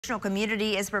Bushnell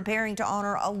community is preparing to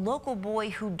honor a local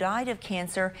boy who died of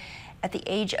cancer at the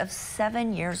age of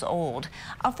 7 years old.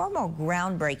 A formal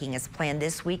groundbreaking is planned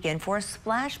this weekend for a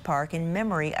splash park in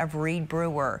memory of Reid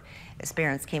Brewer. His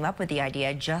parents came up with the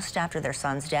idea just after their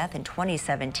son's death in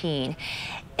 2017.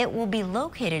 It will be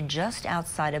located just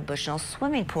outside of Bushnell's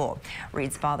swimming pool.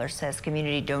 Reid's father says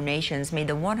community donations made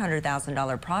the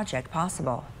 $100,000 project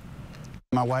possible.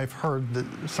 My wife heard that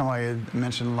somebody had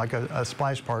mentioned like a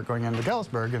splash park going into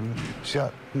Galesburg, and she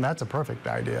thought, that's a perfect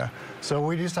idea. So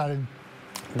we decided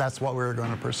that's what we were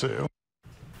going to pursue.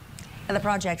 And the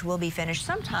project will be finished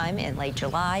sometime in late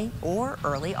July or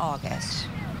early August.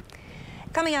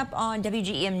 Coming up on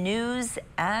WGEM News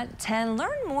at 10,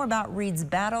 learn more about Reid's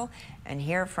battle and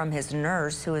hear from his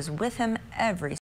nurse who is with him every